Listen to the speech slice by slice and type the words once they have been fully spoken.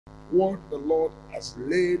what the Lord has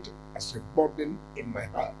laid as a burden in my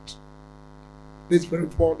heart. This very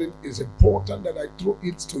burden is important that I throw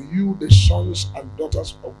it to you, the sons and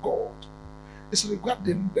daughters of God. It's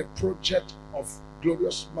regarding the project of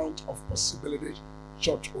Glorious Mount of Possibility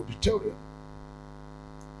Church Auditorium.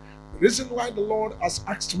 The reason why the Lord has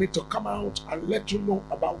asked me to come out and let you know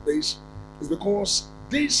about this is because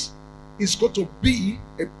this is going to be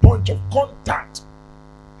a point of contact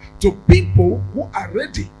to people who are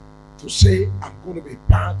ready to say, I'm going to be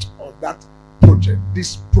part of that project,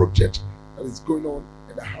 this project that is going on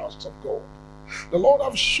in the house of God. The Lord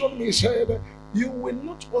has shown me, he said, you will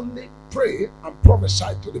not only pray and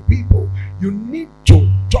prophesy to the people, you need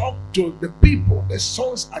to talk to the people, the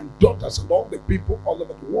sons and daughters and all the people all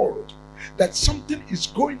over the world, that something is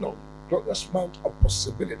going on. Glorious Mount of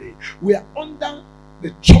Possibility. We are under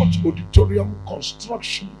the church auditorium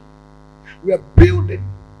construction. We are building.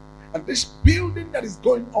 And this building that is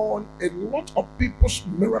going on, a lot of people's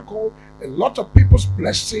miracle, a lot of people's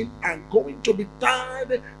blessing are going to be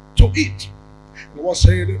tied to it. The Lord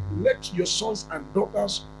said, let your sons and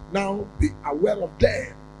daughters now be aware of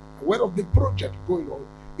them, aware of the project going on.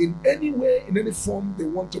 In any way, in any form, they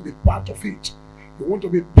want to be part of it. They want to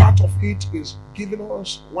be part of it is giving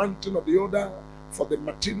us one thing or the other for the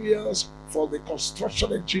materials, for the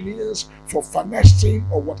construction engineers, for financing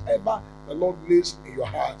or whatever the Lord lays in your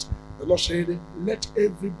heart. The Lord said, let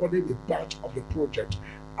everybody be part of the project.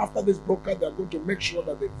 After this broadcast, they are going to make sure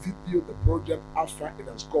that they video the project after it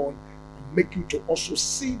has gone and make you to also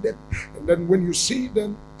see them. And then when you see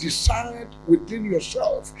them, decide within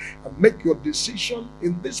yourself and make your decision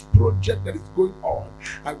in this project that is going on.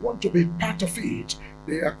 I want to be part of it.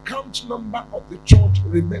 The account number of the church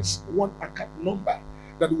remains one account number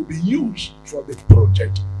that will be used for the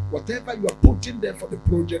project. Whatever you are putting there for the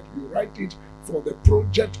project, you write it for the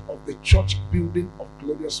project of the church building of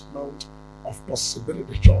Glorious Mount of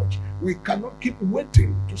Possibility Church. We cannot keep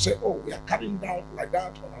waiting to say, oh, we are carrying out like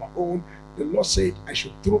that on our own. The Lord said, I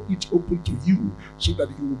should throw it open to you so that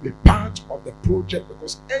you will be part of the project,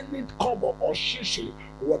 because any cover or shishi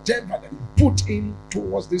or whatever that you put in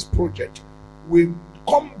towards this project will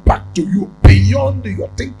come back to you beyond your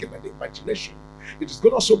thinking and imagination. It is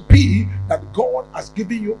going to also be that God has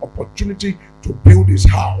given you opportunity to build his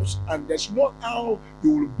house, and there's no how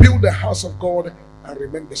you will build the house of God and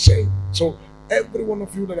remain the same. So every one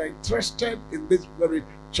of you that are interested in this very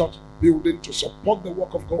church building to support the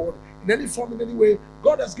work of God in any form, in any way,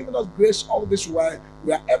 God has given us grace all this while.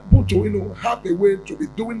 We are able to, have a way to be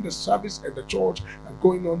doing the service at the church and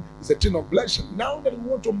going on. It's a thing of blessing. Now that we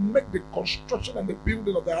want to make the construction and the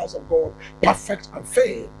building of the house of God perfect and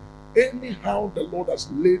fair, anyhow the Lord has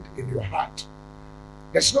laid in your heart,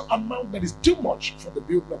 there's no amount that is too much for the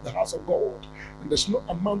building of the house of God, and there's no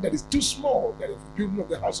amount that is too small that is the building of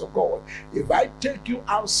the house of God. If I take you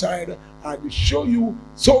outside and show you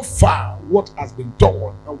so far what has been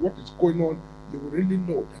done and what is going on, you will really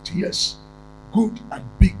know that yes, good and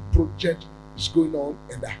big project is going on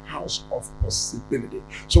in the house of possibility.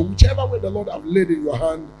 So whichever way the Lord have laid in your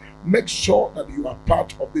hand, make sure that you are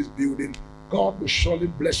part of this building. God will surely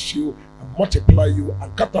bless you and multiply you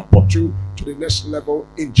and catapult you to the next level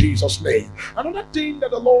in Jesus' name. Another thing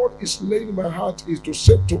that the Lord is laying in my heart is to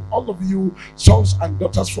say to all of you, sons and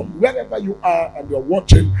daughters, from wherever you are and you're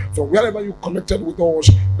watching, from wherever you connected with us,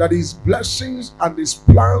 that his blessings and his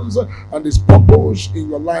plans and his purpose in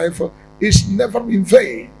your life is never in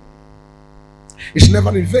vain. It's never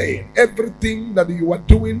in vain. Everything that you are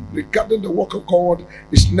doing regarding the work of God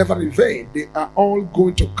is never in vain. They are all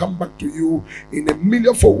going to come back to you in a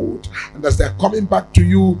millionfold. And as they are coming back to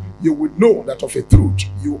you, you will know that of a truth,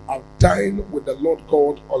 you are dying with the Lord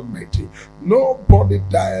God Almighty. Nobody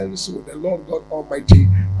dies with the Lord God Almighty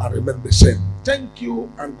and remain the same. Thank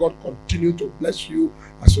you, and God continue to bless you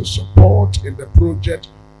as you support in the project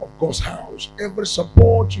of God's house. Every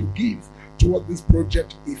support you give toward this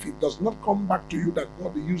project, if it does not come back to you that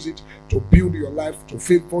God will use it to build your life, to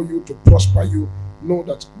favor you, to prosper you, know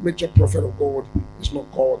that major prophet of God is not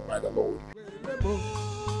called by the Lord.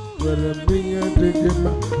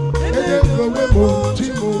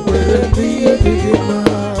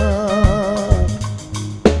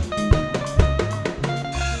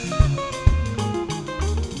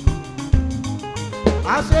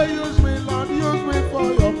 I say, use me, Lord, use me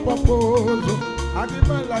for your purpose. I give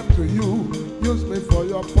my life to you. Use me for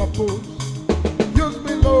your purpose. Use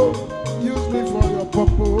me, Lord. Use me for your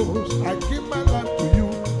purpose. I give my life to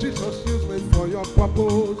you. Jesus, use me for your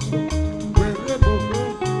purpose.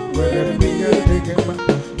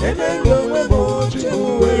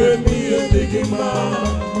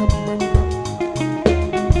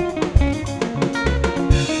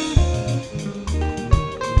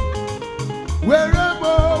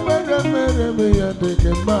 me a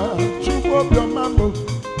digema. Chup up your mambo.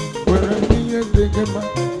 Where me a digema.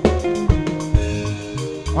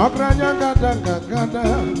 Abranya gada gada.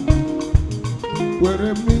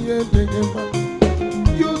 Where me a digema.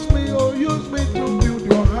 Use me, oh, use me to build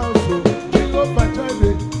your house. Jehovah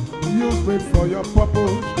Jireh, use me for your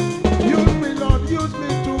purpose. Use me, Lord, use me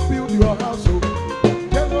to build your house.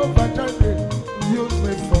 Jehovah Jireh, use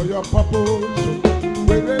me for your purpose.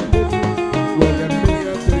 Where me a digema. Where me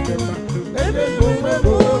a digema.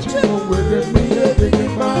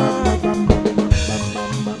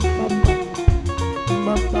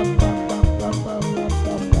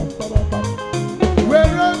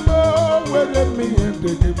 Where me a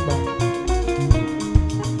digema.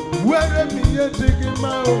 Where me a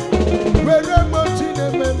digema. Where mo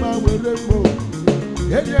chinema. Where mo.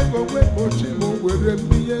 Eye go we mo chimo. Where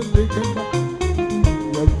me a digema.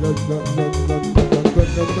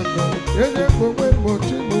 Eye go we mo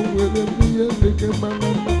chimo. Where me a digema.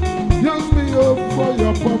 Use me up for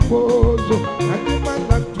your purpose. I give my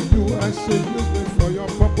life to you. I say use me for your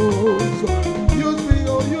purpose. Use me,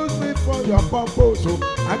 oh, use me for your purpose.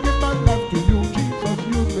 I give my life to you, Jesus.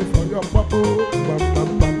 Use me for your purpose.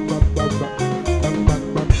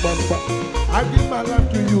 I give my life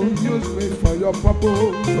to you. Use me for your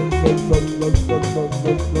purpose.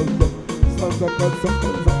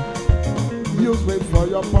 Use me for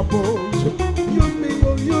your purpose. Use me,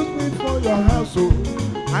 oh, use me for your household.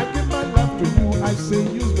 I give my life to you. I say,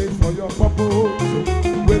 use me for your purpose.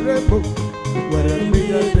 Wherever me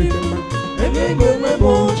a digema. Where me a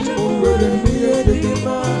digema. Where me a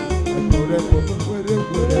digema.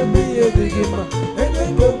 Where me a digema. Where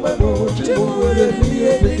me a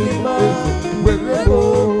digema. Where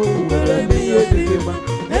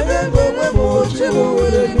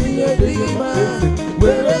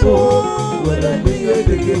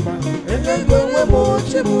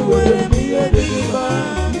me a digema.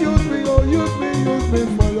 Use me, oh, use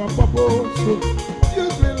me for your purpose.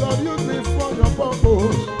 Use me, Lord, use me for your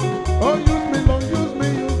purpose. Oh, use me, Lord, use me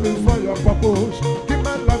for your purpose. Give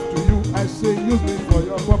my life to you, I say, use me for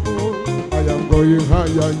your purpose. I am going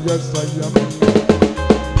higher, yes, I am.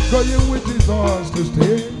 Going with Jesus to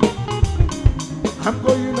stay. I'm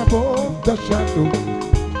going above the shadow,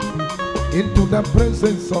 into the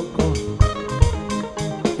presence of God,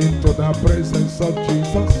 into the presence of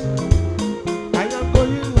Jesus. I am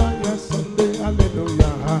going higher Sunday,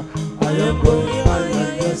 hallelujah. I am going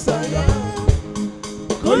higher, yes, I am.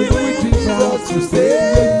 Going with Jesus to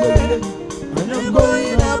stay. I am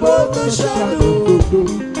going above the shadow,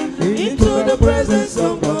 into the presence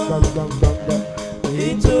of God,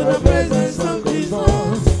 into the presence of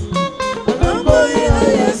Jesus. I am going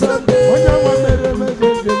higher Sunday.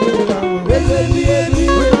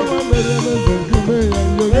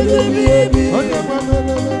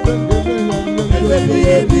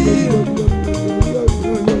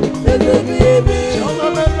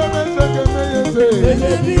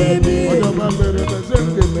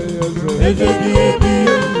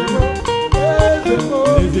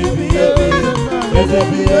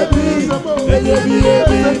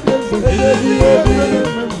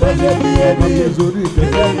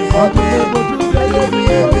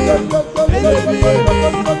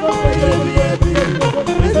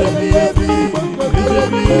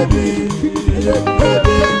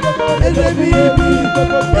 Baby,